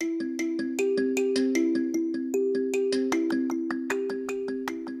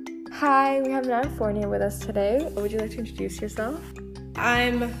Hi, we have Madame Fournier with us today. Would you like to introduce yourself?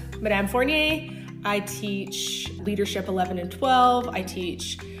 I'm Madame Fournier. I teach Leadership 11 and 12. I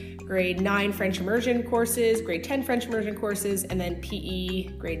teach grade 9 French immersion courses, grade 10 French immersion courses, and then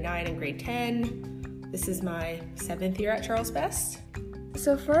PE grade 9 and grade 10. This is my 7th year at Charles Best.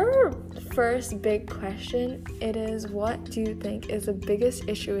 So for our first big question, it is, what do you think is the biggest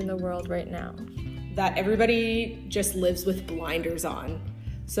issue in the world right now? That everybody just lives with blinders on.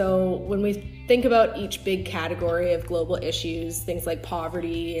 So when we think about each big category of global issues, things like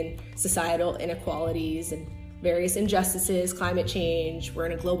poverty and societal inequalities and various injustices, climate change, we're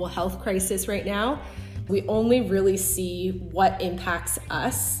in a global health crisis right now, we only really see what impacts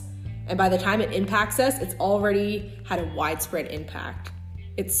us. And by the time it impacts us, it's already had a widespread impact.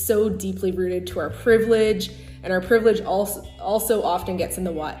 It's so deeply rooted to our privilege, and our privilege also often gets in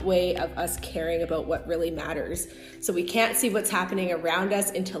the way of us caring about what really matters. So we can't see what's happening around us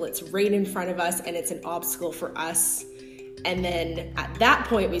until it's right in front of us and it's an obstacle for us. And then at that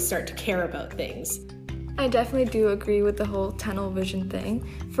point, we start to care about things. I definitely do agree with the whole tunnel vision thing.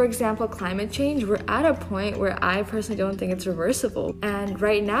 For example, climate change, we're at a point where I personally don't think it's reversible. And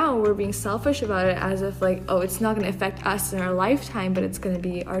right now we're being selfish about it as if it's not going to affect us in our lifetime, but it's going to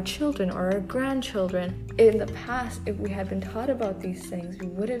be our children or our grandchildren. In the past, if we had been taught about these things, we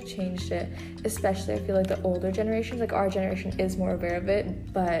would have changed it. Especially, I feel like the older generations, like our generation is more aware of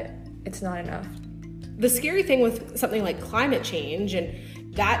it, but it's not enough. The scary thing with something like climate change, and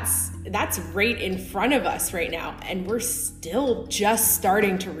that's right in front of us right now, and we're still just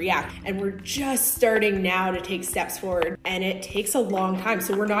starting to react, and we're just starting now to take steps forward, and it takes a long time.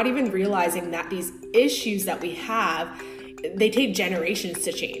 So we're not even realizing that these issues that we have, they take generations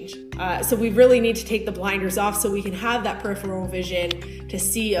to change. So we really need to take the blinders off so we can have that peripheral vision to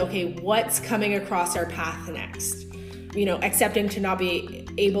see, okay, what's coming across our path next. Accepting to not be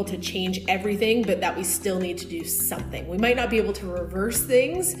able to change everything, but that we still need to do something. We might not be able to reverse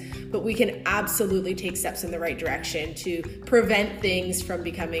things, but we can absolutely take steps in the right direction to prevent things from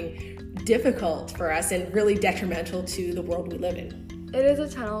becoming difficult for us and really detrimental to the world we live in. It is a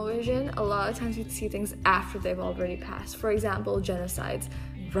tunnel vision. A lot of times we see things after they've already passed. For example, genocides.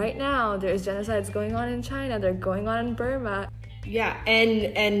 Right now, there's genocides going on in China. They're going on in Burma. Yeah,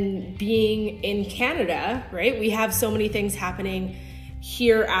 and being in Canada, right? We have so many things happening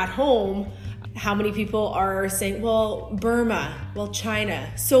here at home. How many people are saying, well, Burma, well,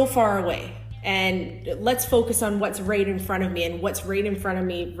 China, so far away. And let's focus on what's right in front of me. And what's right in front of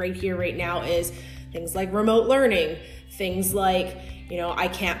me right here, right now is things like remote learning, things like, I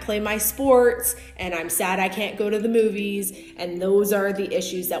can't play my sports and I'm sad I can't go to the movies. And those are the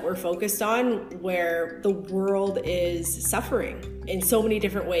issues that we're focused on, where the world is suffering in so many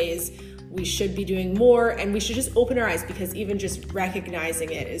different ways. We should be doing more, and we should just open our eyes, because even just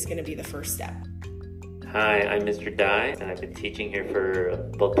recognizing it is going to be the first step. Hi, I'm Mr. Dai, and I've been teaching here for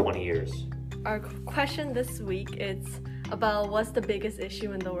about 20 years. Our question this week is about what's the biggest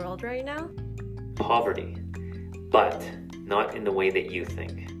issue in the world right now? Poverty, but not in the way that you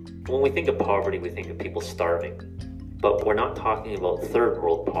think. When we think of poverty, we think of people starving, but we're not talking about third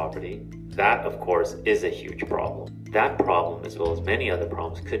world poverty. That, of course, is a huge problem. That problem, as well as many other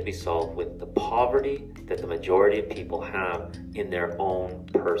problems, could be solved with the poverty that the majority of people have in their own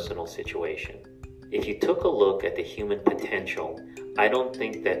personal situation. If you took a look at the human potential, I don't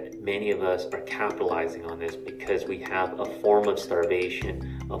think that many of us are capitalizing on this because we have a form of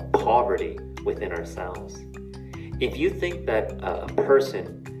starvation, of poverty within ourselves. If you think that a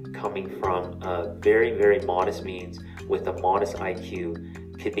person coming from a very, very modest means with a modest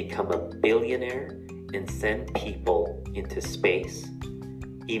IQ could become a billionaire and send people into space,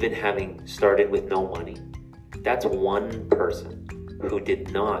 even having started with no money, that's one person who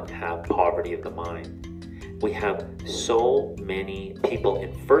did not have poverty of the mind. We have so many people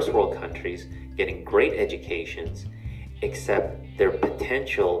in first world countries getting great educations, except their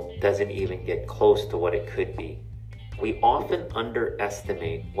potential doesn't even get close to what it could be. We often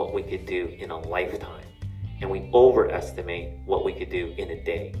underestimate what we could do in a lifetime, and we overestimate what we could do in a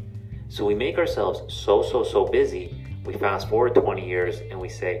day. So we make ourselves so busy, we fast forward 20 years and we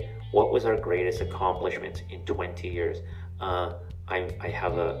say, what was our greatest accomplishment in 20 years? I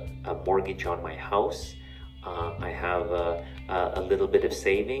have a mortgage on my house, I have a little bit of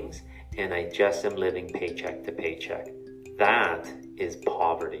savings, and I just am living paycheck to paycheck. That is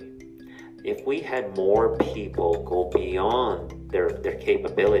poverty. If we had more people go beyond their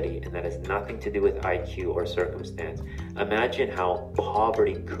capability, and that has nothing to do with IQ or circumstance, imagine how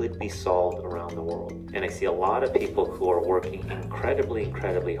poverty could be solved around the world. And I see a lot of people who are working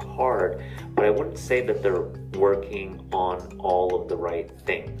incredibly hard, but I wouldn't say that they're working on all of the right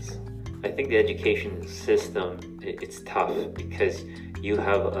things. I think the education system, it's tough because you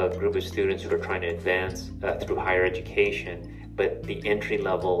have a group of students who are trying to advance through higher education, but the entry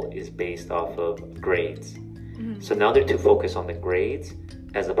level is based off of grades. So now they're too focused on the grades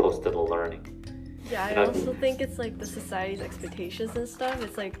as opposed to the learning. Yeah, I also think it's like the society's expectations and stuff.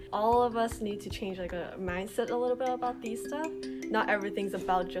 It's like all of us need to change like a mindset a little bit about these stuff. Not everything's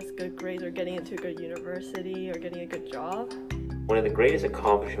about just good grades or getting into a good university or getting a good job. One of the greatest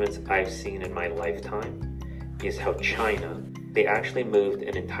accomplishments I've seen in my lifetime is how China, they actually moved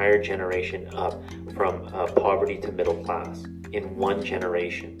an entire generation up from poverty to middle class in one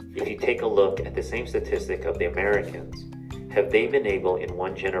generation. If you take a look at the same statistic of the Americans, have they been able in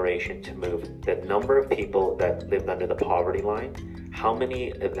one generation to move the number of people that lived under the poverty line? How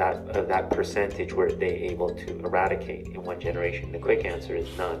many of that percentage were they able to eradicate in one generation? The quick answer is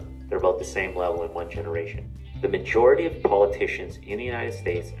none. They're about the same level in one generation. The majority of politicians in the United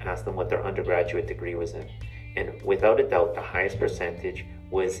States asked them what their undergraduate degree was in. And without a doubt, the highest percentage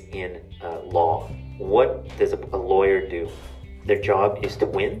was in law. What does a lawyer do? Their job is to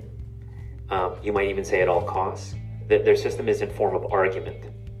win. You might even say at all costs. Their system is in form of argument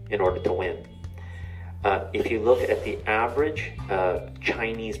in order to win. If you look at the average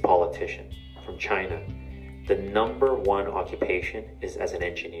Chinese politician from China, the number one occupation is as an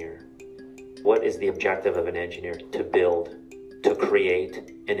engineer. What is the objective of an engineer? To build, to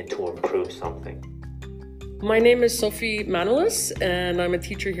create, and to improve something. My name is Sophie Manolis, and I'm a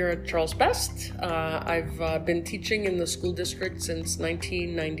teacher here at Charles Best. I've been teaching in the school district since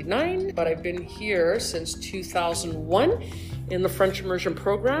 1999, but I've been here since 2001 in the French immersion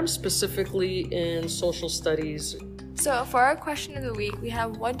program, specifically in social studies. So for our question of the week, we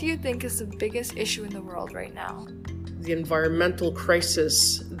have, what do you think is the biggest issue in the world right now? The environmental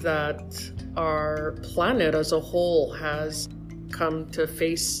crisis that our planet as a whole has come to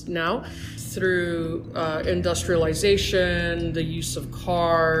face now through industrialization, the use of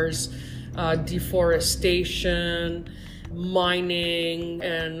cars, deforestation, mining,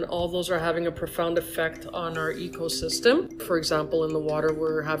 and all those are having a profound effect on our ecosystem. For example, in the water,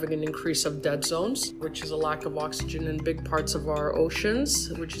 we're having an increase of dead zones, which is a lack of oxygen in big parts of our oceans,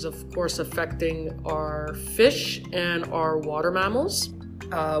 which is of course affecting our fish and our water mammals.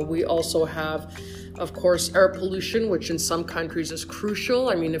 We also have, of course, air pollution, which in some countries is crucial.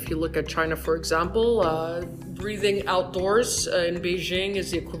 I mean, if you look at China, for example, breathing outdoors in Beijing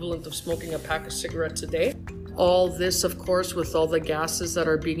is the equivalent of smoking a pack of cigarettes a day. All this, of course, with all the gases that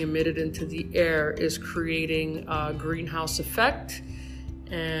are being emitted into the air is creating a greenhouse effect.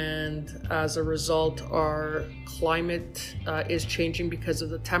 And as a result, our climate is changing because of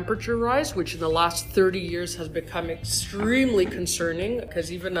the temperature rise, which in the last 30 years has become extremely concerning,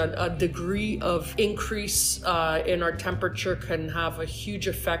 because even a degree of increase in our temperature can have a huge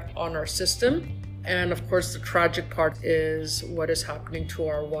effect on our system. And of course, the tragic part is what is happening to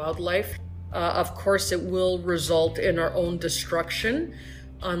our wildlife. Of course, it will result in our own destruction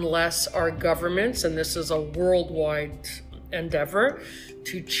unless our governments, and this is a worldwide endeavor,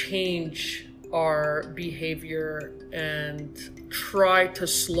 to change our behavior and try to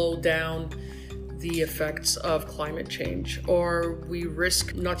slow down the effects of climate change, or we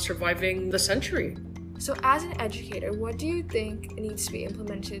risk not surviving the century. So as an educator, what do you think needs to be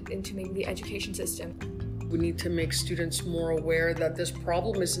implemented into maybe the education system? We need to make students more aware that this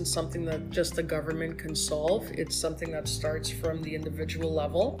problem isn't something that just the government can solve. It's something that starts from the individual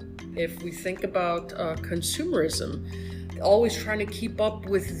level. If we think about consumerism, always trying to keep up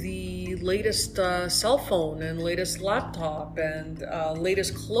with the latest cell phone and latest laptop and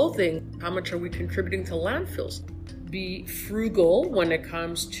latest clothing, how much are we contributing to landfills? Be frugal when it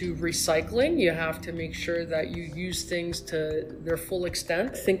comes to recycling. You have to make sure that you use things to their full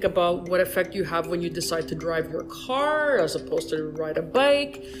extent. Think about what effect you have when you decide to drive your car as opposed to ride a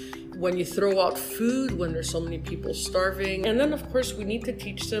bike, when you throw out food, when there's so many people starving. And then, of course, we need to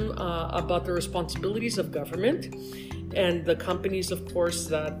teach them about the responsibilities of government and the companies, of course,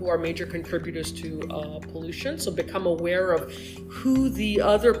 who are major contributors to pollution. So become aware of who the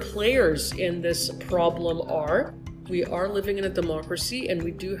other players in this problem are. We are living in a democracy, and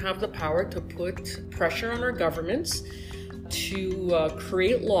we do have the power to put pressure on our governments to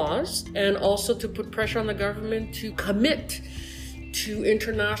create laws, and also to put pressure on the government to commit to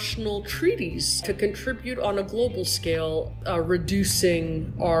international treaties to contribute on a global scale,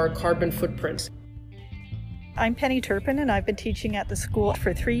 reducing our carbon footprints. I'm Penny Turpin, and I've been teaching at the school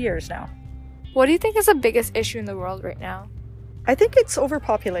for 3 years now. What do you think is the biggest issue in the world right now? I think it's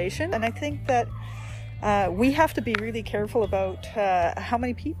overpopulation, and I think that We have to be really careful about how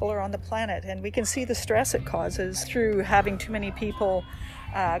many people are on the planet, and we can see the stress it causes through having too many people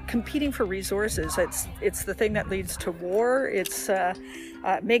competing for resources. It's the thing that leads to war. It's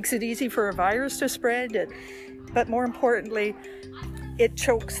makes it easy for a virus to spread. But more importantly, it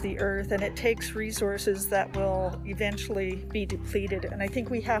chokes the earth, and it takes resources that will eventually be depleted. And I think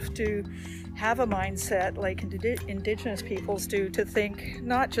we have to have a mindset like Indigenous peoples do, to think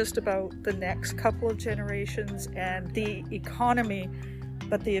not just about the next couple of generations and the economy,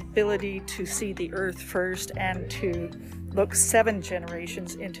 but the ability to see the earth first and to look 7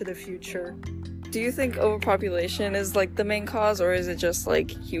 generations into the future. Do you think overpopulation is like the main cause, or is it just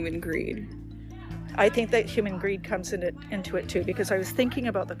like human greed? I think that human greed comes into it too, because I was thinking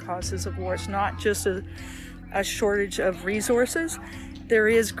about the causes of wars, not just a shortage of resources. There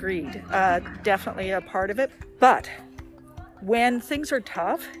is greed, definitely a part of it. But when things are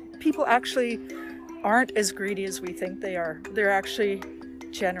tough, people actually aren't as greedy as we think they are. They're actually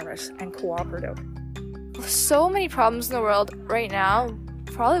generous and cooperative. So many problems in the world right now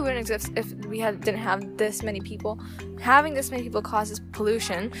probably wouldn't exist if we didn't have this many people. Having this many people causes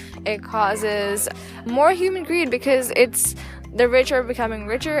pollution. It causes more human greed, because the rich are becoming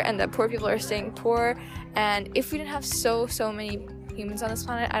richer and the poor people are staying poor. And if we didn't have so many humans on this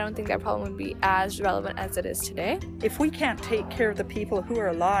planet, I don't think that problem would be as relevant as it is today. If we can't take care of the people who are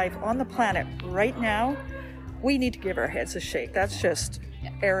alive on the planet right now, we need to give our heads a shake. That's just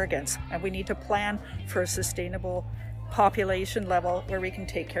arrogance, and we need to plan for a sustainable population level where we can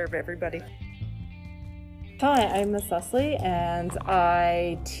take care of everybody. Hi, I'm Miss Leslie, and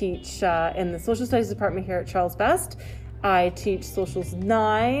I teach in the Social Studies department here at Charles Best. I teach Socials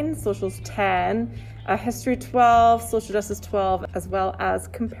 9, Socials 10, History 12, Social Justice 12, as well as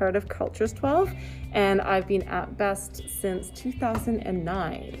Comparative Cultures 12, and I've been at Best since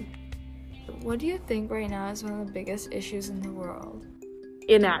 2009. What do you think right now is one of the biggest issues in the world?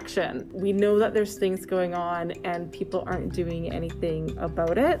 Inaction. We know that there's things going on and people aren't doing anything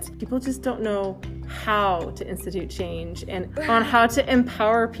about it. People just don't know how to institute change and on how to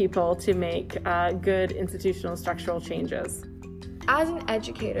empower people to make good institutional structural changes. As an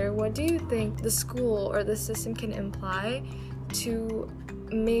educator, what do you think the school or the system can imply to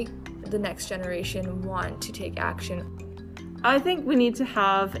make the next generation want to take action? I think we need to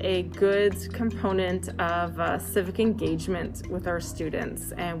have a good component of civic engagement with our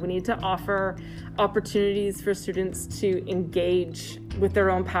students, and we need to offer opportunities for students to engage with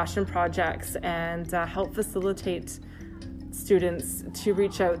their own passion projects and help facilitate students to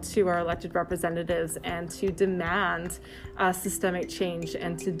reach out to our elected representatives and to demand systemic change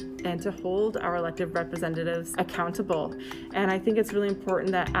and to hold our elected representatives accountable. And I think it's really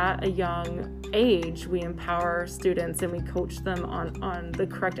important that at a young age we empower students and we coach them on the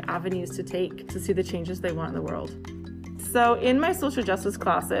correct avenues to take to see the changes they want in the world. So in my social justice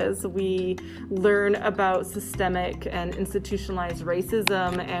classes, we learn about systemic and institutionalized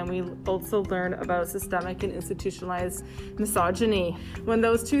racism, and we also learn about systemic and institutionalized misogyny. When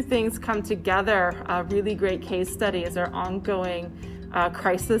those two things come together, a really great case study is our ongoing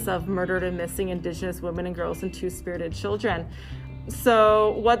crisis of murdered and missing Indigenous women and girls and two-spirited children.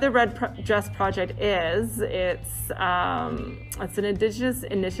 So what the Red Dress Project is, it's an Indigenous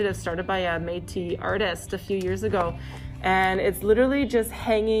initiative started by a Métis artist a few years ago. And it's literally just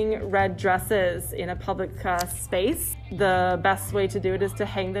hanging red dresses in a public space. The best way to do it is to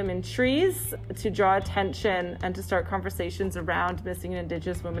hang them in trees to draw attention and to start conversations around missing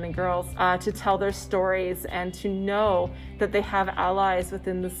Indigenous women and girls, to tell their stories and to know that they have allies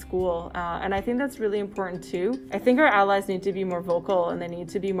within the school. And I think that's really important too. I think our allies need to be more vocal, and they need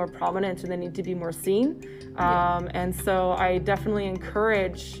to be more prominent, and they need to be more seen. And so I definitely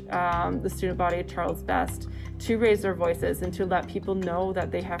encourage the student body at Charles Best to raise their voices and to let people know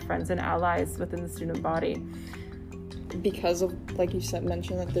that they have friends and allies within the student body. Because of, like you said,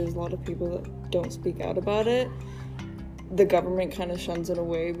 mentioned that there's a lot of people that don't speak out about it, the government kind of shuns it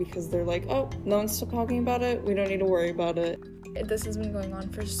away because they're like, oh, no one's talking about it, we don't need to worry about it. This has been going on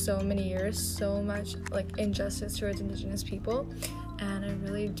for so many years, so much like injustice towards Indigenous people, and I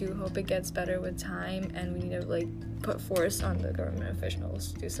really do hope it gets better with time, and we need to like put force on the government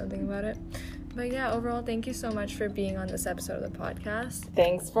officials to do something about it. But yeah, overall, thank you so much for being on this episode of the podcast.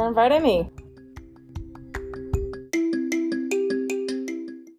 Thanks for inviting me.